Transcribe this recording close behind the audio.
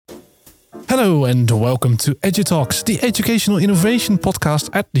Hello and welcome to EduTalks, the educational innovation podcast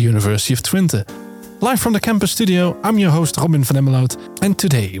at the University of Twente. Live from the campus studio, I'm your host Robin van Emmeloud, and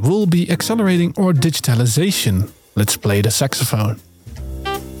today we'll be accelerating our digitalisation. Let's play the saxophone.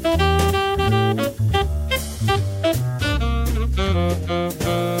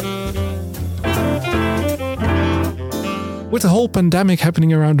 With the whole pandemic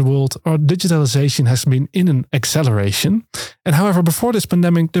happening around the world, our digitalization has been in an acceleration. And however, before this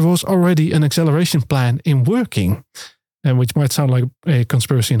pandemic, there was already an acceleration plan in working, and which might sound like a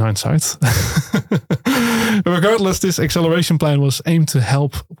conspiracy in hindsight. Regardless, this acceleration plan was aimed to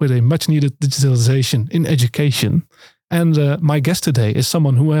help with a much needed digitalization in education. And my guest today is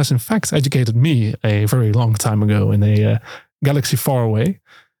someone who has in fact educated me a very long time ago in a galaxy far away.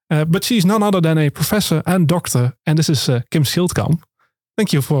 But she's none other than a professor and doctor, and this is Kim Schildkamp.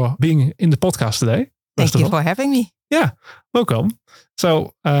 Thank you for being in the podcast today. Thank you for having me. Yeah, welcome.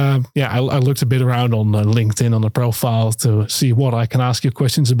 So, I looked a bit around on LinkedIn on the profile to see what I can ask you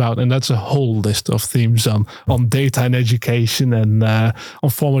questions about, and that's a whole list of themes on data and education and on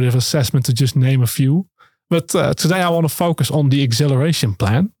formative assessment, to just name a few. But today I want to focus on the acceleration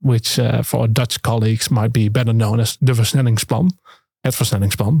plan, which for our Dutch colleagues might be better known as the versnellingsplan. Het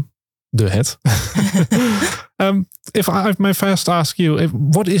versnellingsplan, het. If I may first ask you,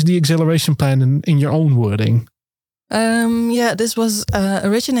 what is the acceleration plan in your own wording? This was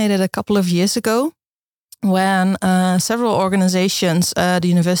originated a couple of years ago when several organizations, the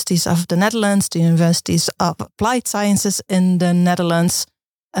universities of the Netherlands, the universities of applied sciences in the Netherlands,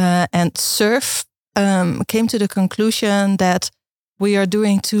 and SURF came to the conclusion that we are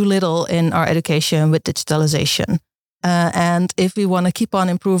doing too little in our education with digitalization. And if we want to keep on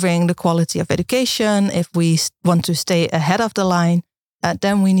improving the quality of education, if we want to stay ahead of the line,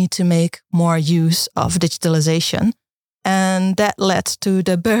 then we need to make more use of digitalization. And that led to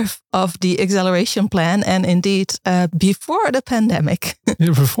the birth of the acceleration plan. And indeed, before the pandemic.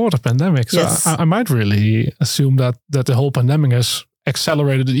 Before the pandemic. So yes. I might really assume that the whole pandemic has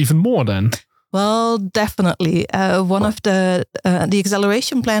accelerated it even more then. Well, definitely. One of the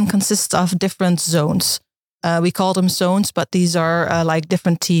acceleration plan consists of different zones. We call them zones, but these are like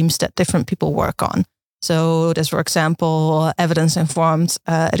different teams that different people work on. So there's, for example, evidence-informed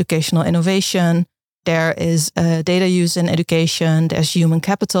educational innovation. There is data use in education. There's human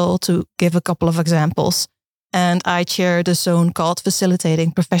capital, to give a couple of examples. And I chair the zone called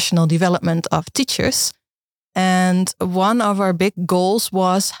Facilitating Professional Development of Teachers. And one of our big goals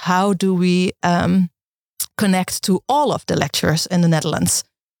was, how do we connect to all of the lecturers in the Netherlands?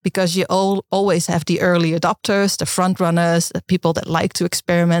 Because you always have the early adopters, the front runners, the people that like to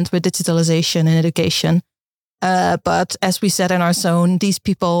experiment with digitalization in education. But as we said in our zone, these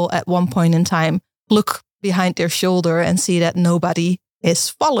people at one point in time look behind their shoulder and see that nobody is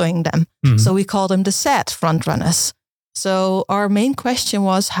following them. Mm-hmm. So we call them the sad front runners. So our main question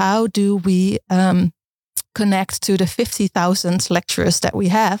was, how do we connect to the 50,000 lecturers that we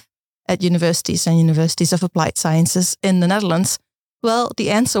have at universities and universities of applied sciences in the Netherlands? Well, the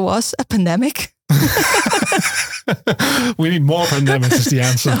answer was a pandemic. We need more pandemics is the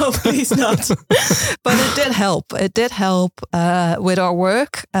answer. No, please not. But it did help. It did help with our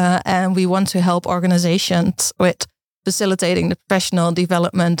work. And we want to help organizations with facilitating the professional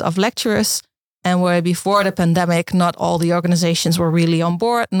development of lecturers. And where before the pandemic, not all the organizations were really on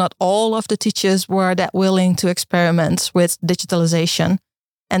board. Not all of the teachers were that willing to experiment with digitalization.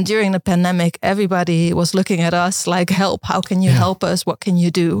 And during the pandemic, everybody was looking at us like, help, how can you help us? What can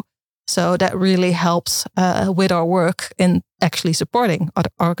you do? So that really helps with our work in actually supporting other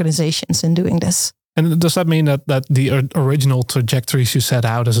organizations in doing this. And does that mean that the original trajectories you set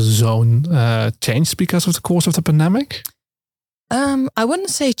out as a zone changed because of the course of the pandemic? I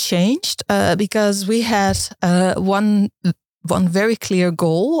wouldn't say changed because we had one very clear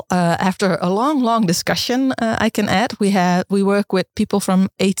goal. After a long discussion, I can add, we work with people from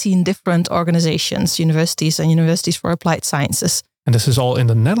 18 different organizations, universities and universities for applied sciences. And this is all in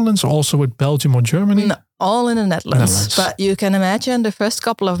the Netherlands, also with Belgium or Germany? No, all in the Netherlands. But you can imagine the first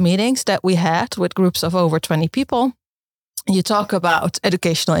couple of meetings that we had with groups of over 20 people. You talk about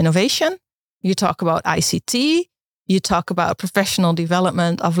educational innovation. You talk about ICT. You talk about professional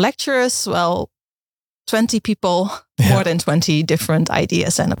development of lecturers. Well, 20 people, more than 20 different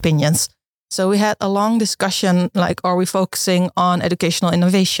ideas and opinions. So we had a long discussion, like, are we focusing on educational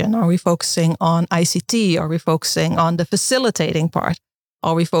innovation? Are we focusing on ICT? Are we focusing on the facilitating part?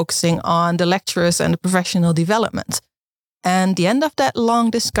 Are we focusing on the lecturers and the professional development? And the end of that long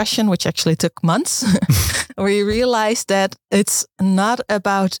discussion, which actually took months, we realized that it's not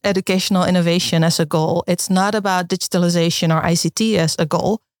about educational innovation as a goal. It's not about digitalization or ICT as a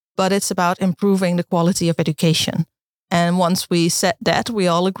goal, but it's about improving the quality of education. And once we said that, we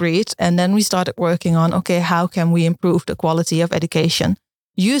all agreed. And then we started working on, okay, how can we improve the quality of education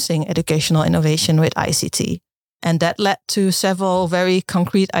using educational innovation with ICT? And that led to several very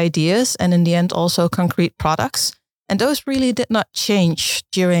concrete ideas and in the end also concrete products. And those really did not change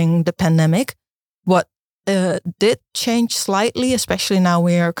during the pandemic. What did change slightly, especially now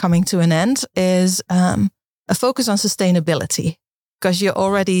we are coming to an end, is a focus on sustainability. Because you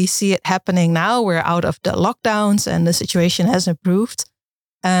already see it happening now. We're out of the lockdowns and the situation has improved.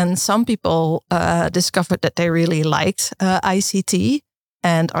 And some people discovered that they really liked ICT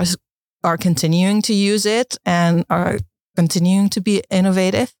and are continuing to use it and are continuing to be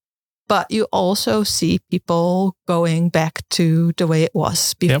innovative. But you also see people going back to the way it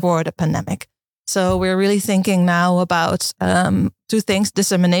was before the pandemic. So we're really thinking now about two things: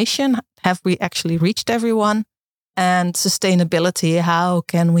 dissemination. Have we actually reached everyone? And sustainability. How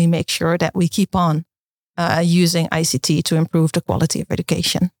can we make sure that we keep on using ICT to improve the quality of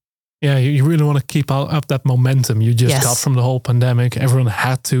education? Yeah, you really want to keep up that momentum you just got from the whole pandemic. Everyone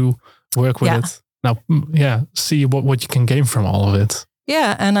had to work with it. Now, see what you can gain from all of it.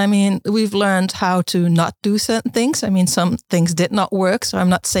 Yeah, and I mean, we've learned how to not do certain things. I mean, some things did not work. So I'm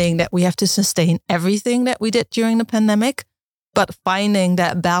not saying that we have to sustain everything that we did during the pandemic, but finding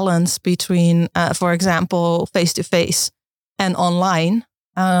that balance between, for example, face-to-face and online.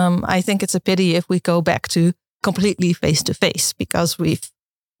 I think it's a pity if we go back to completely face-to-face, because we've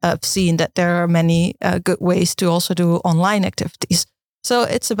seen that there are many good ways to also do online activities. So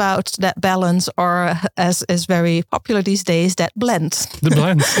it's about that balance, or as is very popular these days, that blend. The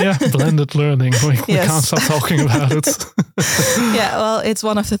blend, blended learning. We can't stop talking about it. Yeah, well, it's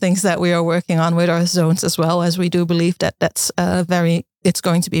one of the things that we are working on with our zones as well, as we do believe that it's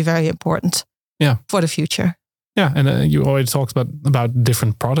going to be very important for the future. Yeah, and you already talked about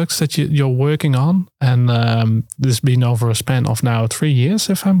different products that you're working on, and this has been over a span of now 3 years,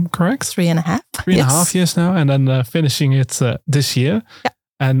 if I'm correct. 3.5. 3.5 years now, and then finishing it this year. Yeah.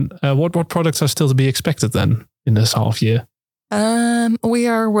 And what products are still to be expected then in this half year? We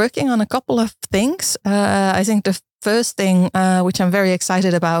are working on a couple of things. I think the first thing, which I'm very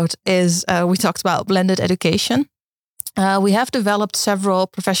excited about, is we talked about blended education. We have developed several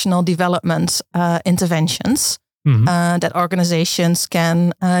professional development interventions that organizations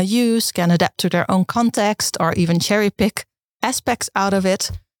can use, can adapt to their own context, or even cherry pick aspects out of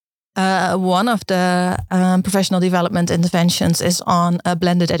it. One of the professional development interventions is on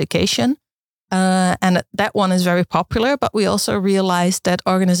blended education. And that one is very popular, but we also realized that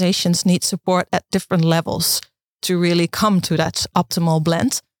organizations need support at different levels to really come to that optimal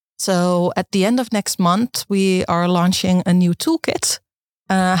blend. So at the end of next month, we are launching a new toolkit,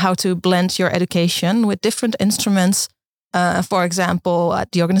 how to blend your education with different instruments, for example,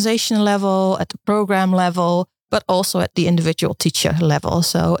 at the organization level, at the program level, but also at the individual teacher level.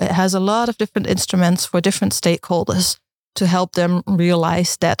 So it has a lot of different instruments for different stakeholders to help them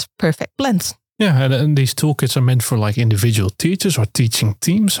realize that perfect blend. Yeah, and these toolkits are meant for like individual teachers or teaching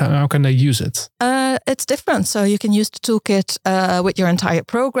teams. How can they use it? It's different. So you can use the toolkit with your entire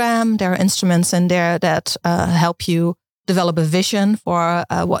program. There are instruments in there that help you develop a vision for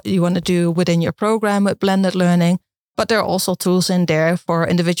what you want to do within your program with blended learning. But there are also tools in there for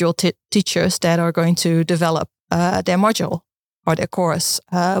individual teachers that are going to develop their module or their course.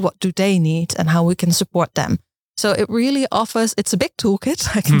 What do they need and how we can support them. So it really offers, it's a big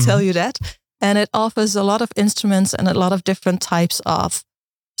toolkit, I can tell you that. And it offers a lot of instruments and a lot of different types of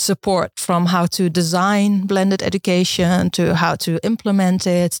support, from how to design blended education to how to implement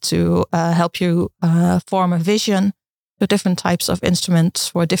it, to help you form a vision, to different types of instruments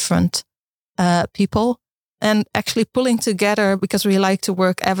for different people. And actually pulling together, because we like to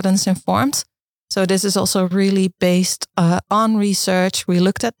work evidence-informed. So this is also really based on research. We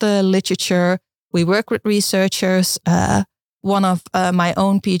looked at the literature. We work with researchers. One of my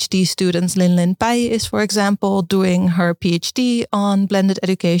own PhD students, Lin Pai, is, for example, doing her PhD on blended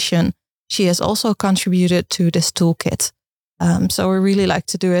education. She has also contributed to this toolkit. So we really like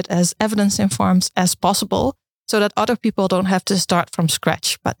to do it as evidence-informed as possible, so that other people don't have to start from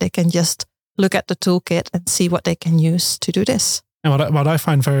scratch, but they can just look at the toolkit and see what they can use to do this. And what I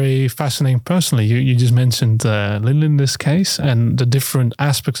find very fascinating personally, you just mentioned Lin in this case, and the different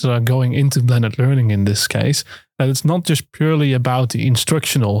aspects that are going into blended learning in this case. That it's not just purely about the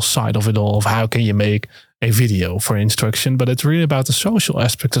instructional side of it all, of how can you make a video for instruction, but it's really about the social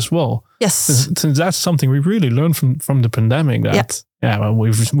aspect as well. Yes. Since that's something we really learned from the pandemic, that well,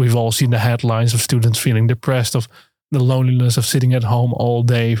 we've all seen the headlines of students feeling depressed, of the loneliness of sitting at home all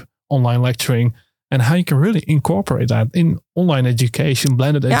day, online lecturing. and how you can really incorporate that in online education,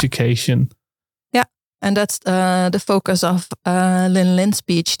 blended education. Yeah, and that's the focus of Lin Lin's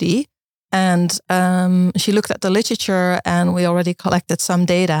PhD. And she looked at the literature, and we already collected some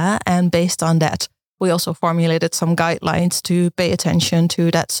data. And based on that, we also formulated some guidelines to pay attention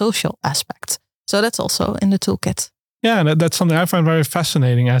to that social aspect. So that's also in the toolkit. Yeah, and that's something I find very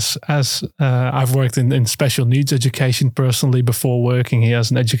fascinating as I've worked in special needs education personally before working here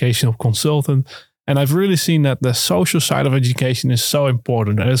as an educational consultant. And I've really seen that the social side of education is so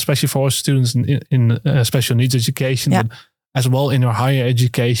important, and especially for our students in special needs education, but as well in our higher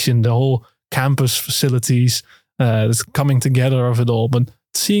education, the whole campus facilities, this coming together of it all. But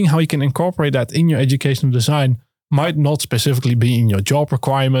seeing how you can incorporate that in your educational design might not specifically be in your job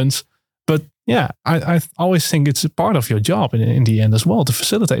requirements, but I always think it's a part of your job in the end as well to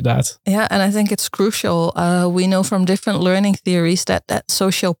facilitate that. Yeah, and I think it's crucial. We know from different learning theories that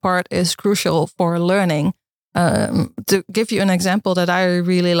social part is crucial for learning. To give you an example that I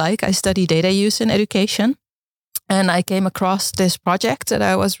really like, I study data use in education. And I came across this project that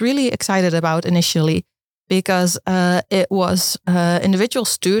I was really excited about initially because it was individual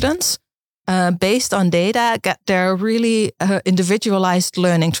students based on data get their really individualized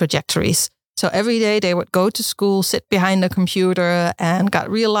learning trajectories. So every day they would go to school, sit behind the computer, and got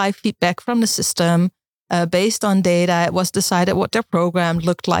real life feedback from the system. Based on data, it was decided what their program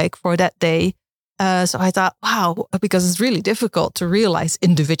looked like for that day. So I thought, wow, because it's really difficult to realize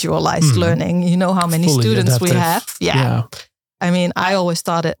individualized learning. You know how many Fully students adaptive. we have? Yeah. I mean, I always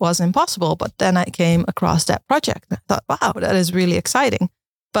thought it was impossible, but then I came across that project. I thought, wow, that is really exciting.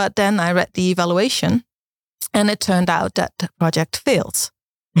 But then I read the evaluation, and it turned out that the project failed.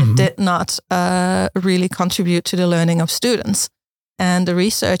 It did not really contribute to the learning of students. And the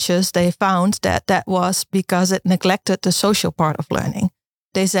researchers, they found that was because it neglected the social part of learning.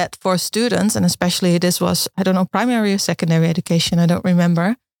 They said for students, and especially this was, I don't know, primary or secondary education, I don't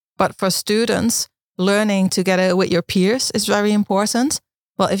remember. But for students, learning together with your peers is very important.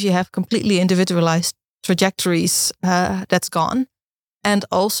 Well, if you have completely individualized trajectories, that's gone. And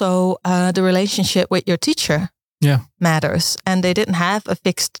also the relationship with your teacher matters. And they didn't have a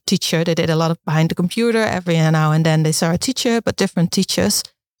fixed teacher. They did a lot of behind the computer. Every now and then they saw a teacher, but different teachers.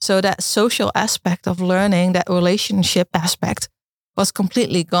 So that social aspect of learning, that relationship aspect, was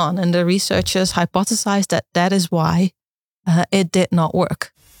completely gone. And the researchers hypothesized that is why it did not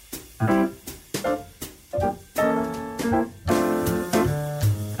work.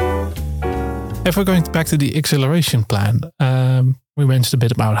 If we're going back to the acceleration plan, we mentioned a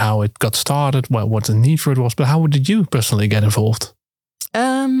bit about how it got started, what the need for it was, but how did you personally get involved?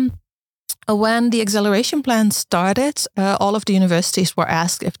 When the acceleration plan started, all of the universities were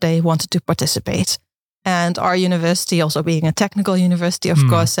asked if they wanted to participate. And our university, also being a technical university, of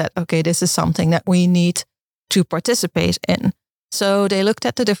course, said, okay, this is something that we need to participate in. So they looked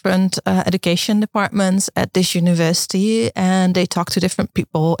at the different education departments at this university, and they talked to different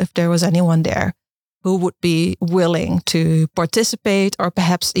people if there was anyone there who would be willing to participate or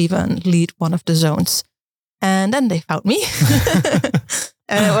perhaps even lead one of the zones. And then they found me.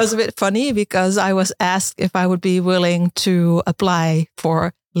 And it was a bit funny because I was asked if I would be willing to apply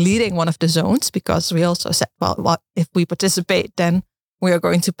for leading one of the zones, because we also said, well, if we participate, then we are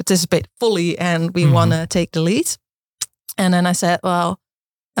going to participate fully and we want to take the lead. And then I said, well,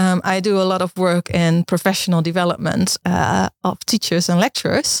 I do a lot of work in professional development of teachers and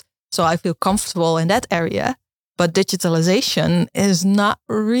lecturers. So I feel comfortable in that area. But digitalization is not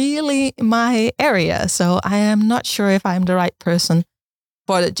really my area. So I am not sure if I'm the right person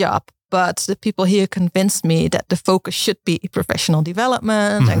for the job. But the people here convinced me that the focus should be professional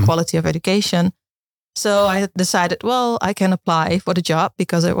development and quality of education. So I decided, well, I can apply for the job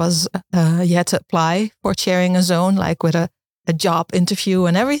because it was, you had to apply for chairing a zone, like with a job interview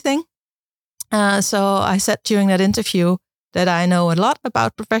and everything. So I said during that interview that I know a lot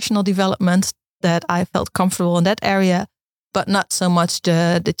about professional development, that I felt comfortable in that area, but not so much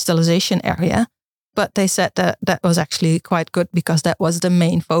the digitalization area. But they said that was actually quite good because that was the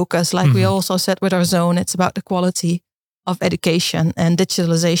main focus. Like we also said with our zone, it's about the quality of education, and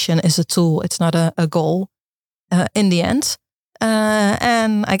digitalization is a tool. It's not a goal in the end.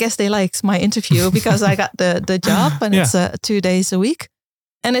 And I guess they liked my interview because I got the job, and it's 2 days a week.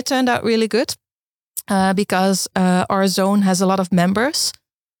 And it turned out really good because our zone has a lot of members.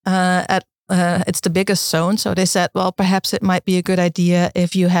 It's the biggest zone. So they said, well, perhaps it might be a good idea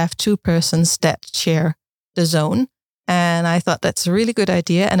if you have 2 persons that share the zone. And I thought that's a really good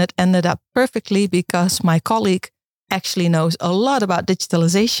idea. And it ended up perfectly because my colleague actually knows a lot about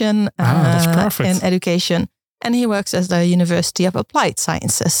digitalization that's perfect. in education. And he works at the University of Applied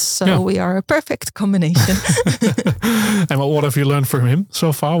Sciences. So we are a perfect combination. And what have you learned from him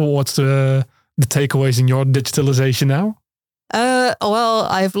so far? What's the takeaways in your digitalization now? Well,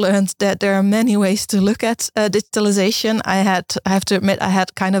 I've learned that there are many ways to look at digitalization. I have to admit, I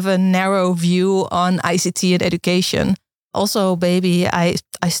had kind of a narrow view on ICT and education. Also, I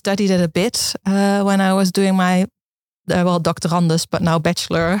studied it a bit when I was doing my, doctorandus, but now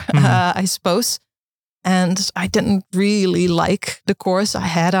bachelor, I suppose. And I didn't really like the course I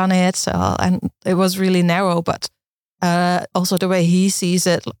had on it. And it was really narrow, but also the way he sees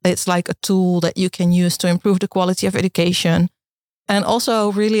it, it's like a tool that you can use to improve the quality of education. And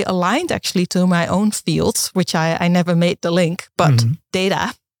also really aligned actually to my own field, which I never made the link, but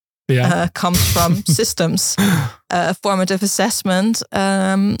data comes from systems, formative assessment,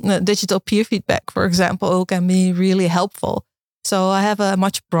 digital peer feedback, for example, can be really helpful. So I have a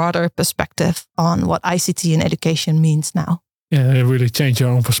much broader perspective on what ICT in education means now. Yeah, it really changed your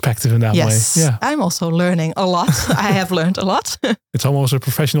own perspective in that way. Yeah, I'm also learning a lot. I have learned a lot. It's almost a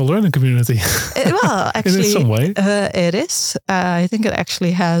professional learning community. Well, actually, in some way, it is. I think it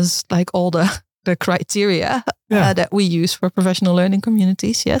actually has like all the criteria that we use for professional learning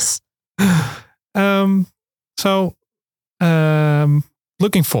communities. Yes.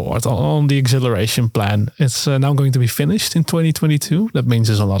 Looking forward on the acceleration plan, it's now going to be finished in 2022. That means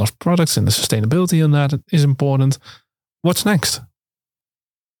there's a lot of products and the sustainability on that is important. What's next?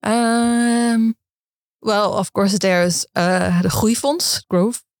 Well, of course, there's the Groeifonds,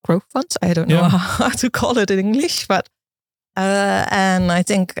 growth funds. I don't know how to call it in English, but and I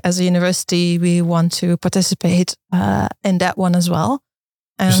think as a university, we want to participate in that one as well.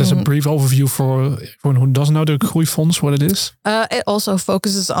 Just as a brief overview for everyone who doesn't know the Groeifonds, what it is? It also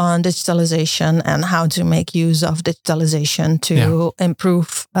focuses on digitalization and how to make use of digitalization to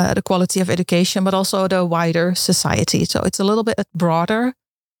improve the quality of education, but also the wider society. So it's a little bit broader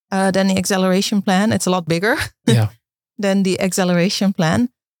than the acceleration plan. It's a lot bigger than the acceleration plan.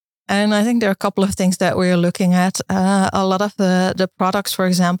 And I think there are a couple of things that we're looking at. A lot of the products, for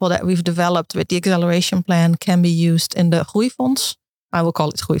example, that we've developed with the acceleration plan can be used in the Groeifonds. I will call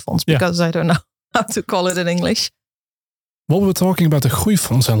it Groeifonds because I don't know how to call it in English. While we were talking about the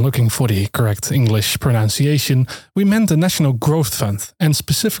Groeifonds and looking for the correct English pronunciation, we meant the National Growth Fund and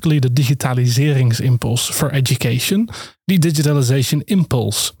specifically the Digitaliseringsimpuls for Education, the Digitalisation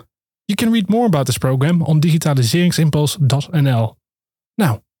Impulse. You can read more about this program on digitaliseringsimpuls.nl.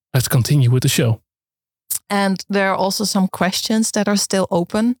 Now, let's continue with the show. And there are also some questions that are still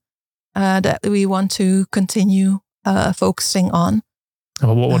open that we want to continue focusing on.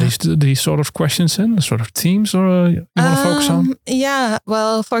 What is these sort of questions in? The sort of themes or you want to focus on? Yeah,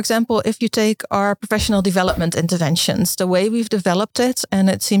 well, for example, if you take our professional development interventions, the way we've developed it, and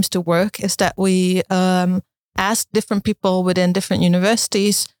it seems to work, is that we ask different people within different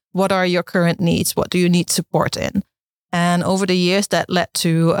universities, what are your current needs? What do you need support in? And over the years, that led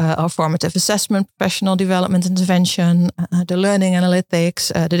to our formative assessment, professional development intervention, the learning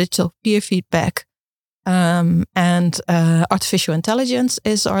analytics, the digital peer feedback, and artificial intelligence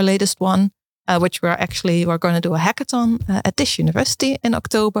is our latest one, which we're going to do a hackathon at this university in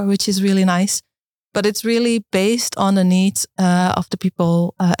October, which is really nice. But it's really based on the needs of the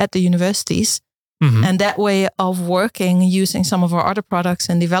people at the universities. Mm-hmm. And that way of working, using some of our other products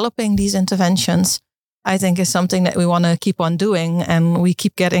and developing these interventions, I think is something that we want to keep on doing. And we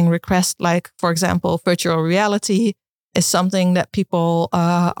keep getting requests like, for example, virtual reality is something that people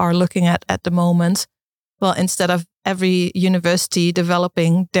are looking at the moment. Well, instead of every university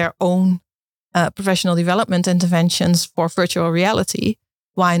developing their own professional development interventions for virtual reality,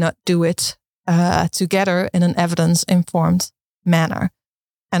 why not do it together in an evidence-informed manner?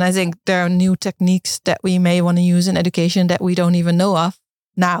 And I think there are new techniques that we may want to use in education that we don't even know of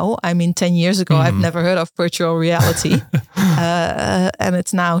now. I mean, 10 years ago, I've never heard of virtual reality. And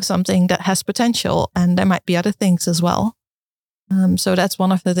it's now something that has potential, and there might be other things as well. So that's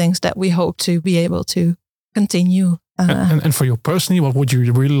one of the things that we hope to be able to continue. And for you personally, what would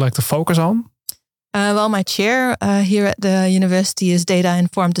you really like to focus on? Well, my chair here at the university is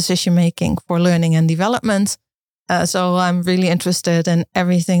data-informed decision-making for learning and development. So I'm really interested in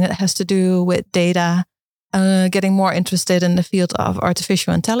everything that has to do with data, getting more interested in the field of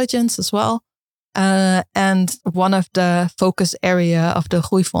artificial intelligence as well. And one of the focus area of the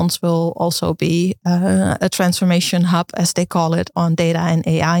Groeifonds will also be a transformation hub, as they call it, on data and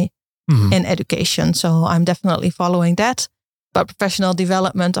AI in education. So I'm definitely following that. But professional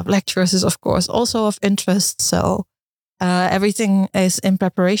development of lecturers is, of course, also of interest. So everything is in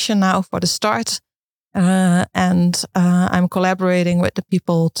preparation now for the start. And I'm collaborating with the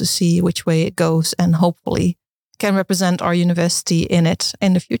people to see which way it goes. And hopefully can represent our university in it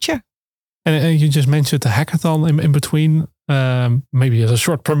in the future. And you just mentioned the hackathon in between, maybe as a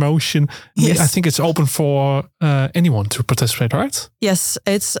short promotion. Yes. I think it's open for anyone to participate, right? Yes,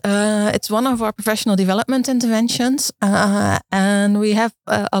 it's one of our professional development interventions, and we have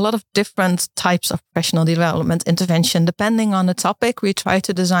a lot of different types of professional development intervention. Depending on the topic, we try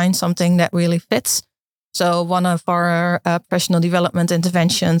to design something that really fits. So one of our professional development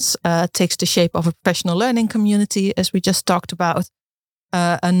interventions takes the shape of a professional learning community, as we just talked about.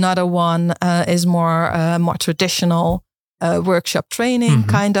 Another one is more traditional workshop training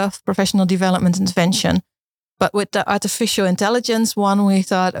kind of professional development intervention. But with the artificial intelligence one, we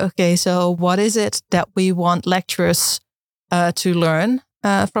thought, okay, so what is it that we want lecturers to learn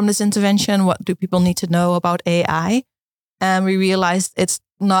from this intervention? What do people need to know about AI? And we realized it's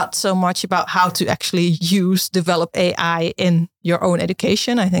not so much about how to actually develop AI in your own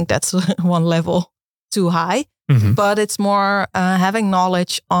education. I think that's one level too high. But it's more having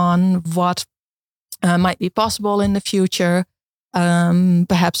knowledge on what might be possible in the future.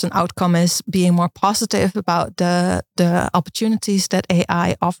 Perhaps an outcome is being more positive about the opportunities that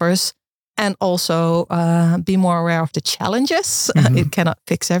AI offers, and also be more aware of the challenges. It cannot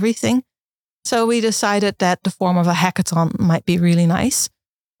fix everything. So we decided that the form of a hackathon might be really nice.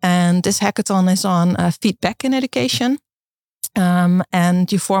 And this hackathon is on feedback in education.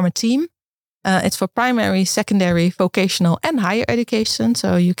 And you form a team. It's for primary, secondary, vocational, and higher education.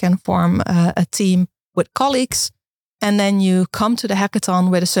 So you can form a team with colleagues, and then you come to the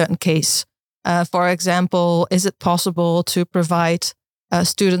hackathon with a certain case. For example, is it possible to provide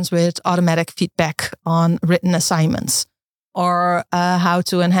students with automatic feedback on written assignments? Or how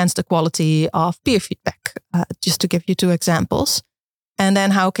to enhance the quality of peer feedback, just to give you two examples. And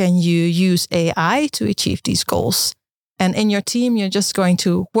then how can you use AI to achieve these goals? And in your team, you're just going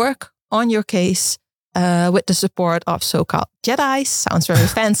to work on your case with the support of so-called Jedi's. Sounds very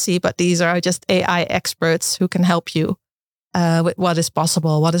fancy, but these are just AI experts who can help you with what is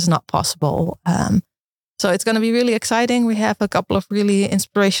possible, what is not possible. So it's going to be really exciting. We have a couple of really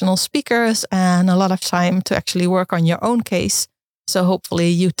inspirational speakers and a lot of time to actually work on your own case. So hopefully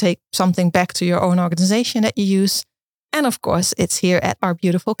you take something back to your own organization that you use. And of course, it's here at our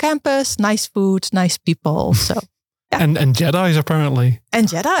beautiful campus. Nice food, nice people. So. Yeah. And Jedi's apparently. And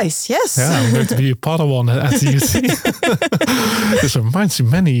Jedi's, yes. Yeah, I'm going to be a Padawan at the UC. This reminds me,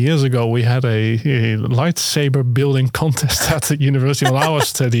 many years ago, we had a lightsaber building contest at the university while I was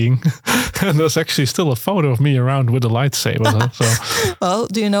studying. And there's actually still a photo of me around with a lightsaber. So. Well,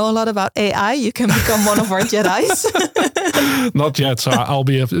 do you know a lot about AI? You can become one of our Jedi's. Not yet, so I'll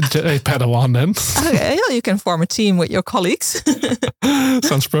be a Padawan then. Okay, well, you can form a team with your colleagues.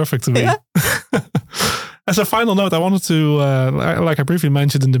 Sounds perfect to me. Yeah. As a final note, I wanted to, like I briefly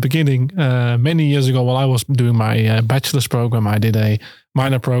mentioned in the beginning, many years ago while I was doing my bachelor's program, I did a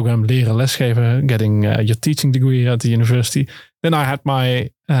minor program, leren lesgeven, getting your teaching degree at the university. Then I had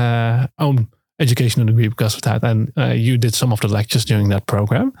my own educational degree because of that. And you did some of the lectures during that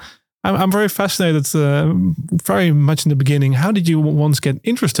program. I'm very fascinated, very much in the beginning. How did you once get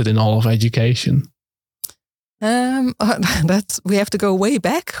interested in all of education? We have to go way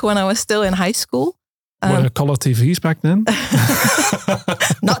back when I was still in high school. Were there color TVs back then?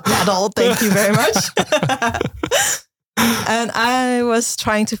 Not that old, thank you very much. And I was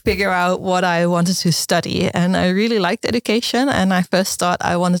trying to figure out what I wanted to study. And I really liked education. And I first thought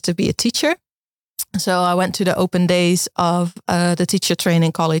I wanted to be a teacher. So I went to the open days of the teacher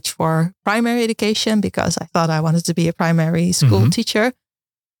training college for primary education because I thought I wanted to be a primary school teacher.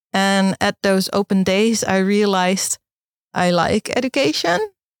 And at those open days, I realized I like education.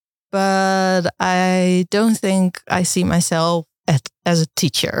 But I don't think I see myself as a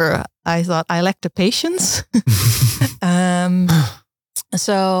teacher. I thought I lacked the patience.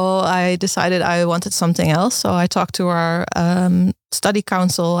 So I decided I wanted something else. So I talked to our study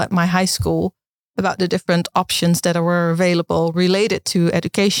council at my high school about the different options that were available related to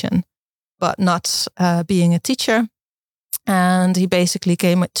education, but not being a teacher. And he basically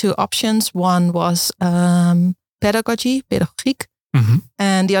came with two options. One was pedagogiek.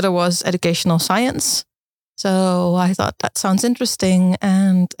 And the other was educational science. So I thought that sounds interesting.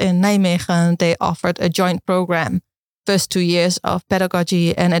 And in Nijmegen, they offered a joint program. First 2 years of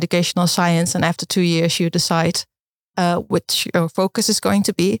pedagogy and educational science. And after 2 years, you decide which your focus is going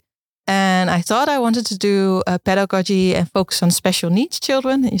to be. And I thought I wanted to do pedagogy and focus on special needs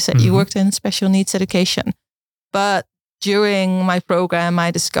children. You said you worked in special needs education. But during my program,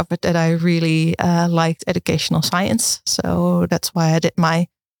 I discovered that I really liked educational science. So that's why I did my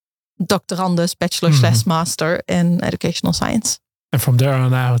doctorandus, bachelor/master in educational science. And from there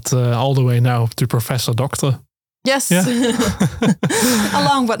on out, all the way now to Professor Doctor. Yes. Yeah. A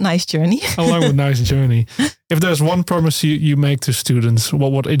long but nice journey. A long but nice journey. If there's one promise you make to students,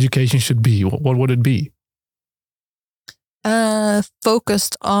 what education should be, what would it be?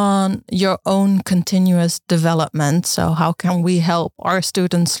 Focused on your own continuous development. So how can we help our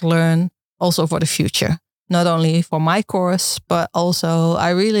students learn also for the future? Not only for my course, but also I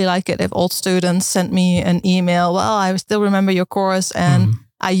really like it if old students send me an email. Well, I still remember your course and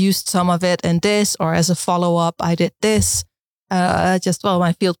I used some of it in this, or as a follow-up, I did this.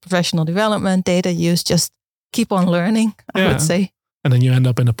 My field professional development, data use, just keep on learning, I would say. And then you end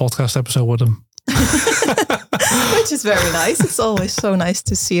up in a podcast episode with them. Which is very nice. It's always so nice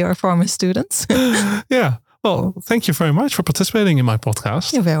to see our former students. Yeah. Well, thank you very much for participating in my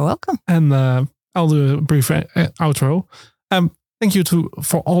podcast. You're very welcome. And I'll do a brief outro. Thank you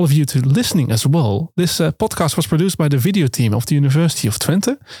for all of you to listening as well. This podcast was produced by the video team of the University of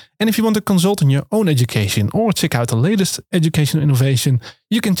Twente. And if you want to consult on your own education or check out the latest educational innovation,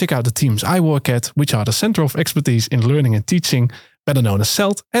 you can check out the teams I work at, which are the Center of Expertise in Learning and Teaching, better known as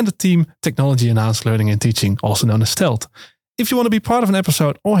CELT, and the team Technology Enhanced Learning and Teaching, also known as TELT. If you want to be part of an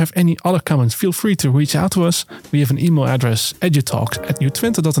episode or have any other comments, feel free to reach out to us. We have an email address,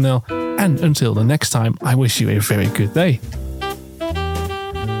 edutalks@utwente.nl. And until the next time, I wish you a very good day.